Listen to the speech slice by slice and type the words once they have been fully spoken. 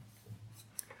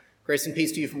Grace and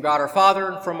peace to you from God our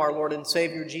Father and from our Lord and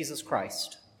Savior Jesus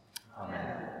Christ.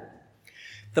 Amen.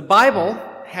 The Bible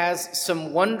has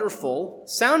some wonderful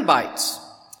sound bites,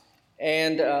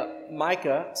 and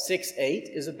Micah 6:8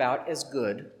 is about as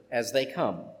good as they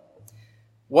come.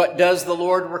 What does the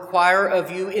Lord require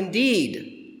of you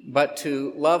indeed, but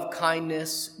to love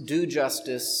kindness, do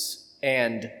justice,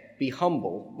 and be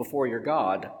humble before your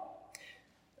God?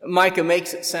 Micah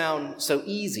makes it sound so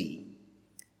easy.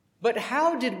 But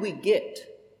how did we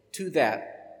get to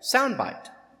that soundbite?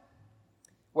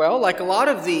 Well, like a lot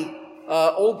of the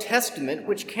Old Testament,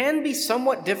 which can be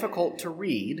somewhat difficult to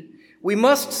read, we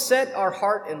must set our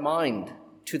heart and mind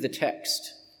to the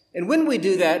text. And when we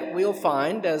do that, we'll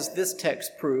find, as this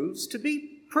text proves, to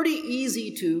be pretty easy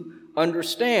to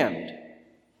understand.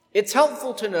 It's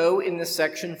helpful to know in this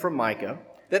section from Micah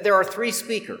that there are three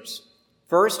speakers.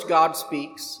 First, God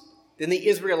speaks, then the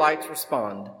Israelites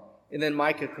respond, and then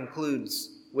Micah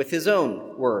concludes with his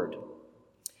own word.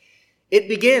 It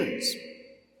begins,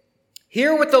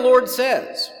 "Hear what the Lord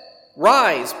says.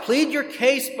 Rise, plead your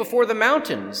case before the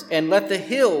mountains, and let the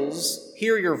hills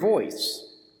hear your voice.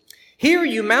 Hear,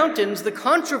 you mountains, the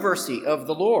controversy of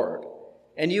the Lord,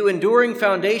 and you enduring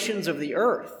foundations of the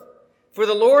earth. For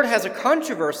the Lord has a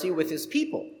controversy with his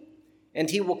people, and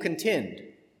he will contend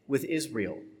with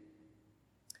Israel."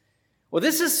 Well,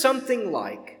 this is something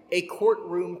like a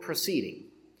courtroom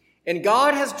proceeding. And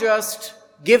God has just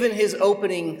given his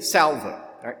opening salvo,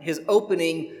 his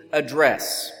opening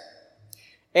address.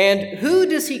 And who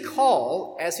does he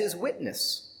call as his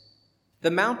witness?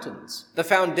 The mountains, the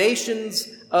foundations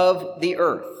of the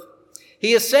earth.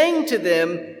 He is saying to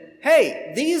them,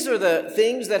 hey, these are the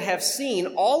things that have seen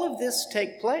all of this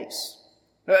take place.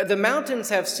 The mountains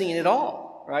have seen it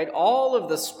all, right? All of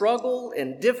the struggle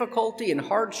and difficulty and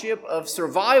hardship of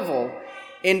survival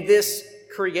in this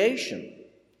creation.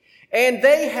 And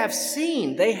they have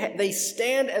seen, they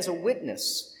stand as a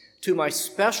witness to my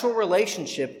special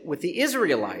relationship with the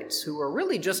Israelites, who are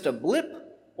really just a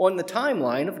blip on the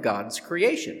timeline of God's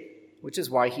creation, which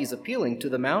is why he's appealing to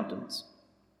the mountains.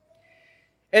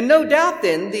 And no doubt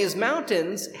then, these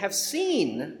mountains have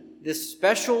seen this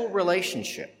special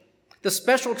relationship, the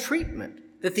special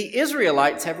treatment that the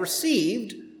Israelites have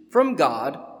received from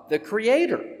God, the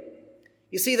Creator.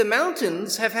 You see, the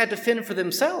mountains have had to fend for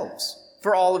themselves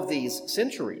for all of these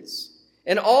centuries,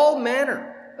 and all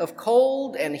manner of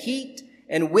cold and heat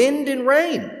and wind and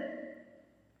rain.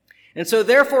 And so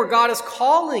therefore God is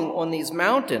calling on these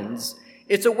mountains.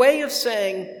 It's a way of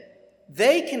saying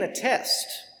they can attest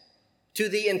to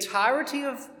the entirety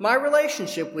of my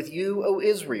relationship with you, O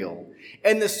Israel,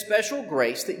 and the special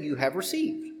grace that you have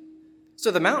received. So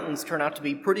the mountains turn out to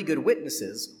be pretty good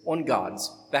witnesses on God's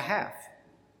behalf.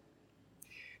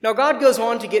 Now God goes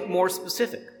on to get more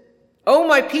specific. "O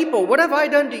my people, what have I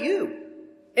done to you?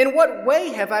 In what way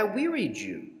have I wearied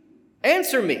you?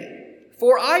 Answer me,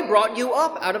 for I brought you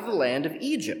up out of the land of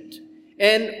Egypt,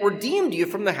 and redeemed you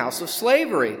from the house of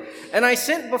slavery. And I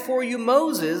sent before you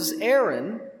Moses,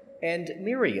 Aaron, and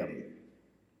Miriam."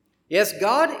 Yes,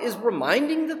 God is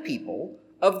reminding the people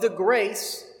of the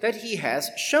grace that he has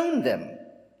shown them.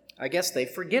 I guess they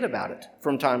forget about it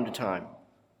from time to time.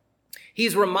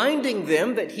 He's reminding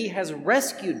them that he has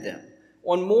rescued them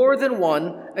on more than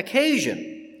one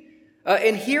occasion.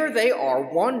 And here they are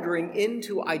wandering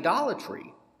into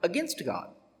idolatry against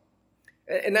God.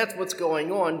 And that's what's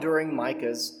going on during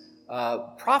Micah's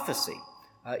prophecy.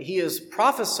 He is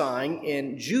prophesying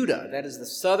in Judah, that is the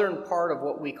southern part of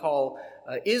what we call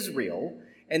Israel,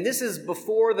 and this is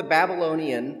before the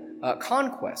Babylonian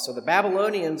conquest. So the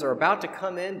Babylonians are about to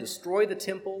come in, destroy the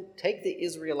temple, take the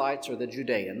Israelites or the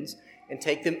Judeans, and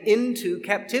take them into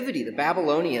captivity, the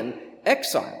Babylonian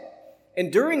exile. And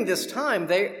during this time,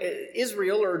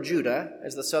 Israel, or Judah,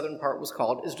 as the southern part was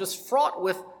called, is just fraught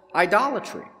with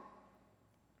idolatry.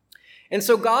 And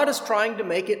so God is trying to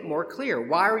make it more clear.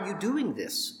 Why are you doing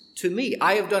this to me?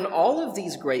 I have done all of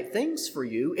these great things for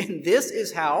you, and this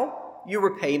is how you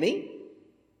repay me?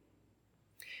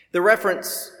 The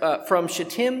reference from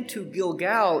Shittim to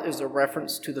Gilgal is a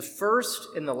reference to the first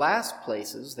and the last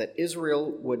places that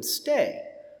Israel would stay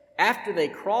after they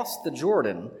crossed the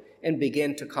Jordan and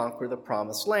began to conquer the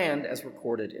promised land, as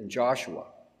recorded in Joshua.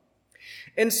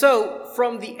 And so,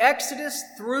 from the Exodus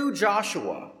through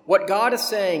Joshua, what God is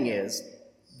saying is,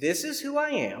 this is who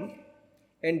I am,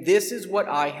 and this is what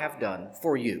I have done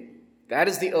for you. That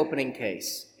is the opening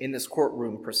case in this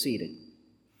courtroom proceeding.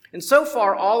 And so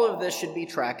far, all of this should be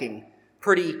tracking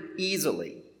pretty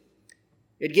easily.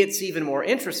 It gets even more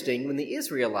interesting when the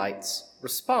Israelites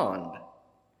respond.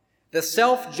 The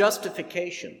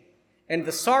self-justification and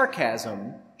the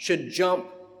sarcasm should jump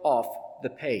off the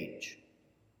page.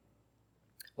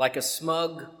 Like a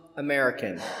smug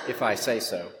American, if I say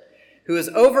so, who is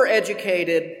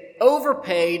overeducated,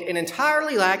 overpaid, and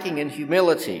entirely lacking in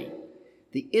humility,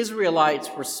 the Israelites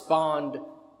respond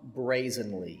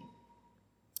brazenly.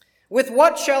 With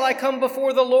what shall I come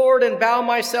before the Lord and bow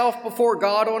myself before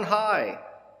God on high?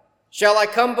 Shall I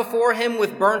come before him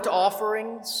with burnt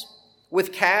offerings,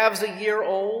 with calves a year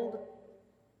old?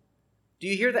 Do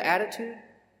you hear the attitude?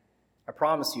 I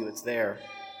promise you it's there.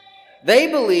 They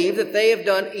believe that they have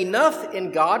done enough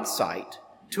in God's sight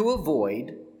to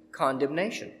avoid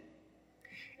condemnation.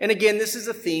 And again, this is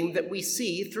a theme that we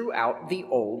see throughout the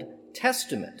Old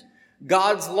Testament.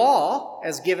 God's law,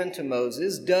 as given to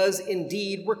Moses, does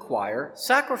indeed require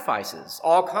sacrifices,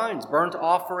 all kinds, burnt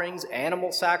offerings,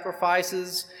 animal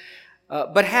sacrifices.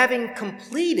 But having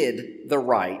completed the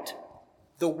rite,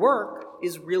 the work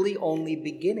is really only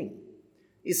beginning.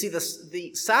 You see,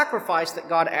 the sacrifice that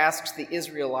God asks the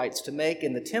Israelites to make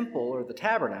in the temple or the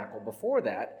tabernacle before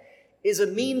that is a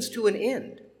means to an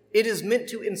end. It is meant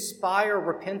to inspire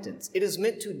repentance. It is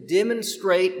meant to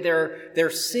demonstrate their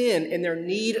sin and their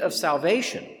need of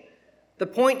salvation. The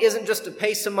point isn't just to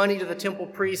pay some money to the temple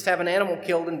priest, have an animal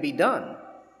killed, and be done.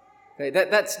 Okay,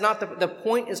 that's not the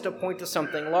point is to point to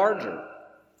something larger.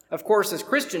 Of course, as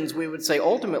Christians, we would say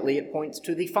ultimately it points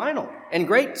to the final and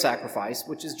great sacrifice,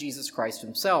 which is Jesus Christ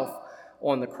himself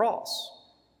on the cross.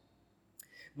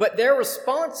 But their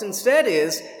response instead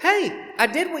is, hey, I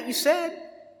did what you said.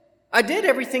 I did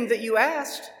everything that you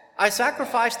asked. I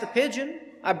sacrificed the pigeon.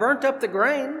 I burnt up the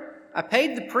grain. I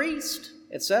paid the priest,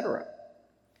 etc.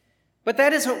 But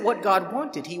that isn't what God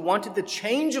wanted. He wanted the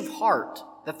change of heart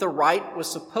that the rite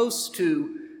was supposed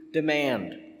to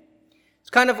demand. It's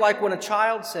kind of like when a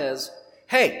child says,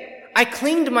 hey, I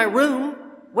cleaned my room.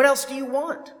 What else do you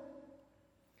want?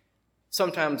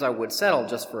 Sometimes I would settle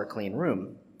just for a clean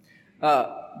room.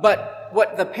 But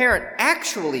what the parent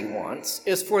actually wants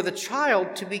is for the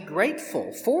child to be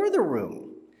grateful for the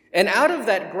room, and out of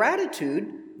that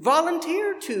gratitude,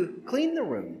 volunteer to clean the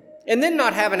room, and then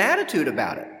not have an attitude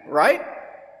about it, right?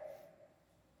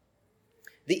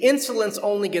 The insolence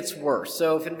only gets worse.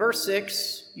 So if in verse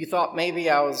 6 you thought maybe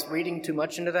I was reading too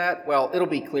much into that, well, it'll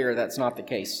be clear that's not the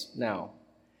case now.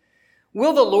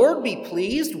 Will the Lord be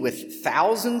pleased with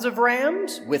thousands of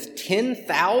rams, with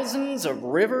 10,000s of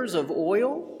rivers of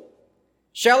oil?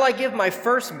 Shall I give my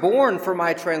firstborn for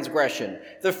my transgression,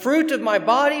 the fruit of my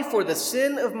body for the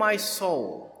sin of my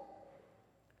soul?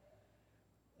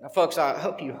 Now, folks, I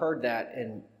hope you heard that,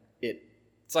 and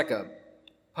it's like a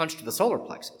punch to the solar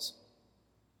plexus.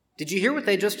 Did you hear what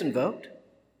they just invoked?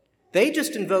 They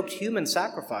just invoked human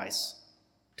sacrifice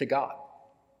to God.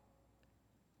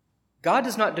 God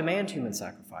does not demand human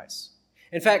sacrifice.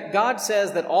 In fact, God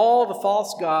says that all the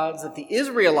false gods that the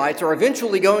Israelites are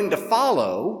eventually going to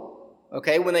follow,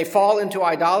 okay, when they fall into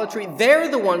idolatry, they're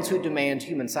the ones who demand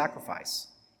human sacrifice.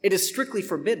 It is strictly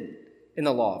forbidden in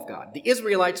the law of God. The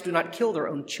Israelites do not kill their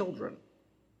own children.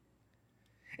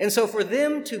 And so for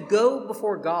them to go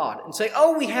before God and say,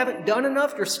 oh, we haven't done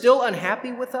enough, you're still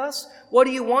unhappy with us? What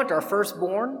do you want, our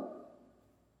firstborn?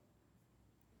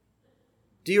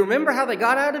 Do you remember how they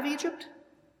got out of Egypt?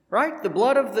 Right? The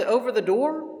blood over the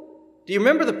door? Do you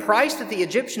remember the price that the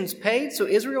Egyptians paid so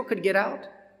Israel could get out?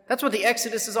 That's what the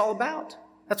Exodus is all about.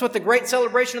 That's what the great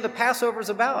celebration of the Passover is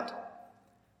about.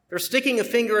 They're sticking a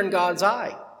finger in God's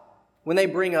eye when they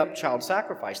bring up child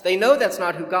sacrifice. They know that's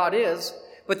not who God is,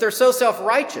 but they're so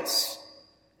self-righteous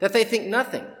that they think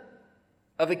nothing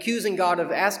of accusing God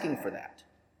of asking for that.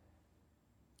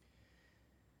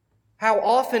 How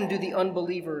often do the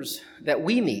unbelievers that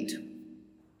we meet,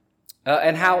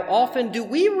 and how often do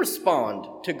we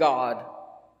respond to God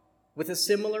with a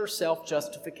similar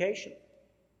self-justification?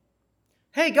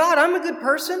 Hey, God, I'm a good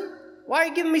person. Why are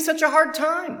you giving me such a hard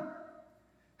time?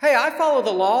 Hey, I follow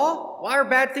the law. Why are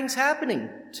bad things happening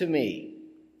to me?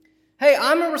 Hey,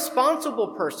 I'm a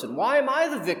responsible person. Why am I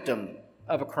the victim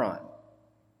of a crime?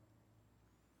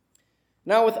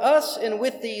 Now, with us and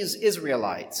with these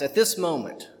Israelites, at this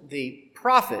moment, the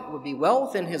prophet would be well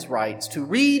within his rights to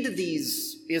read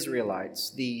these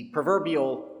Israelites the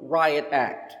proverbial riot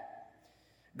act.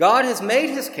 God has made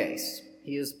his case.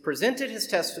 He has presented his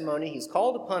testimony. He's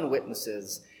called upon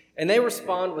witnesses, and they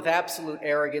respond with absolute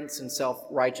arrogance and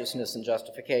self-righteousness and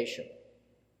justification.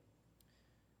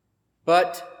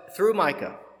 But through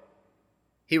Micah,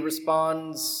 he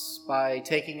responds by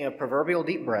taking a proverbial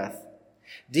deep breath,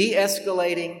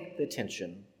 de-escalating the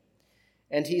tension.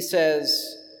 And he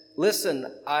says,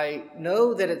 listen, I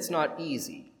know that it's not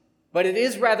easy, but it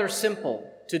is rather simple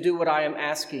to do what I am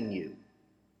asking you.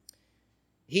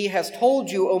 He has told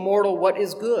you, O mortal, what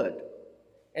is good.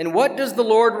 And what does the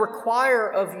Lord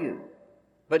require of you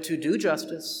but to do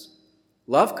justice,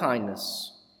 love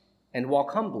kindness, and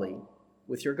walk humbly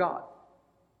with your God?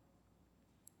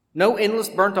 No endless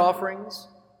burnt offerings,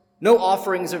 no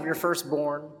offerings of your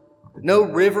firstborn, no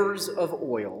rivers of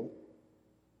oil.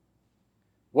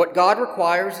 What God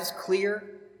requires is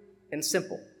clear and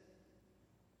simple.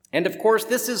 And of course,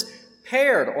 this is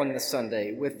paired on this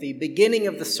Sunday with the beginning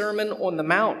of the Sermon on the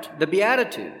Mount, the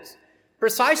Beatitudes,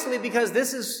 precisely because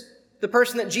this is the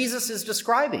person that Jesus is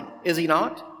describing, is he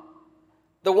not?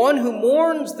 The one who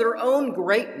mourns their own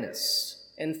greatness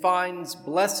and finds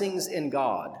blessings in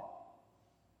God.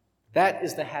 That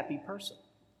is the happy person.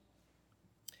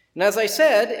 And as I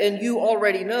said, and you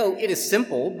already know, it is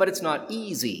simple, but it's not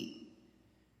easy.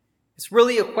 It's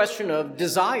really a question of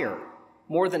desire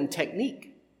more than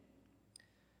technique.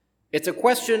 It's a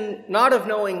question not of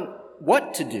knowing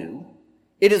what to do,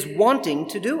 it is wanting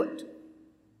to do it.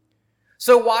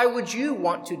 So why would you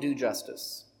want to do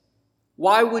justice?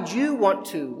 Why would you want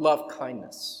to love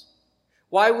kindness?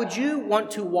 Why would you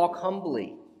want to walk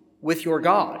humbly with your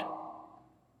God?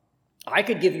 I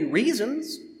could give you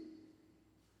reasons,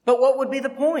 but what would be the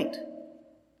point?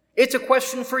 It's a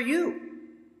question for you.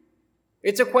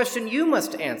 It's a question you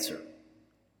must answer.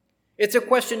 It's a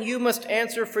question you must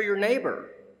answer for your neighbor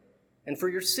and for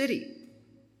your city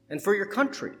and for your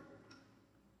country.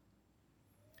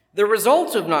 The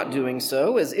results of not doing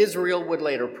so, as Israel would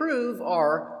later prove,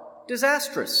 are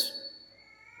disastrous.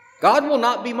 God will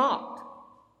not be mocked,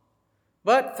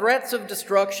 but threats of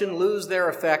destruction lose their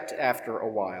effect after a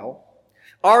while.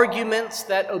 Arguments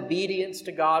that obedience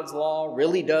to God's law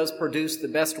really does produce the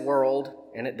best world,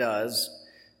 and it does,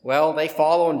 well, they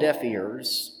fall on deaf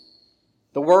ears.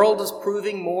 The world is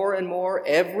proving more and more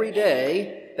every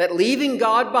day that leaving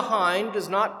God behind does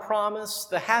not promise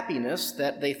the happiness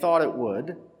that they thought it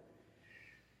would.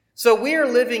 So we are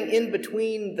living in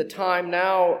between the time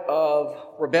now of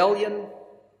rebellion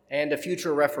and a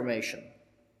future Reformation.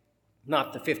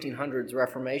 Not the 1500s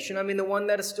Reformation, I mean the one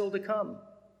that is still to come.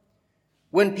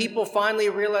 When people finally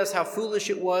realize how foolish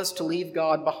it was to leave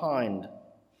God behind.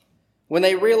 When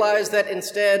they realize that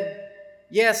instead,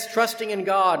 yes, trusting in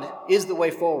God is the way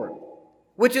forward,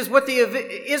 which is what the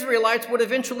Israelites would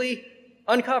eventually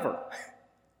uncover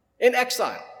in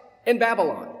exile, in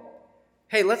Babylon.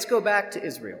 Hey, let's go back to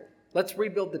Israel. Let's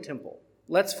rebuild the temple.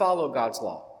 Let's follow God's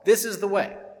law. This is the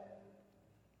way.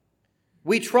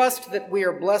 We trust that we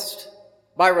are blessed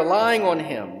by relying on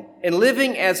him and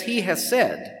living as he has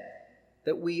said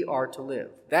that we are to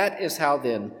live. That is how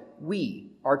then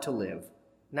we are to live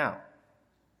now,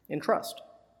 in trust.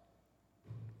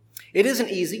 It isn't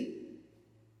easy,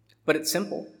 but it's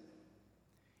simple.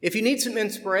 If you need some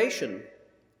inspiration,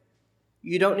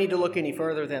 you don't need to look any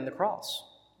further than the cross.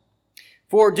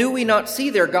 For do we not see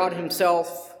there God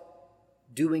himself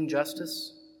doing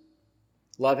justice,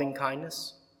 loving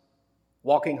kindness,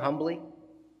 walking humbly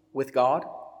with God?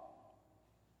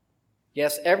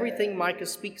 Yes, everything Micah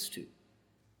speaks to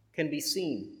can be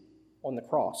seen on the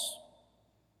cross.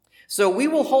 So we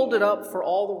will hold it up for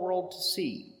all the world to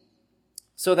see,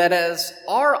 so that as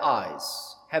our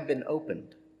eyes have been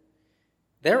opened,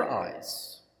 their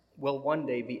eyes will one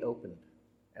day be opened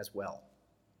as well.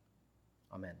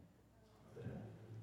 Amen.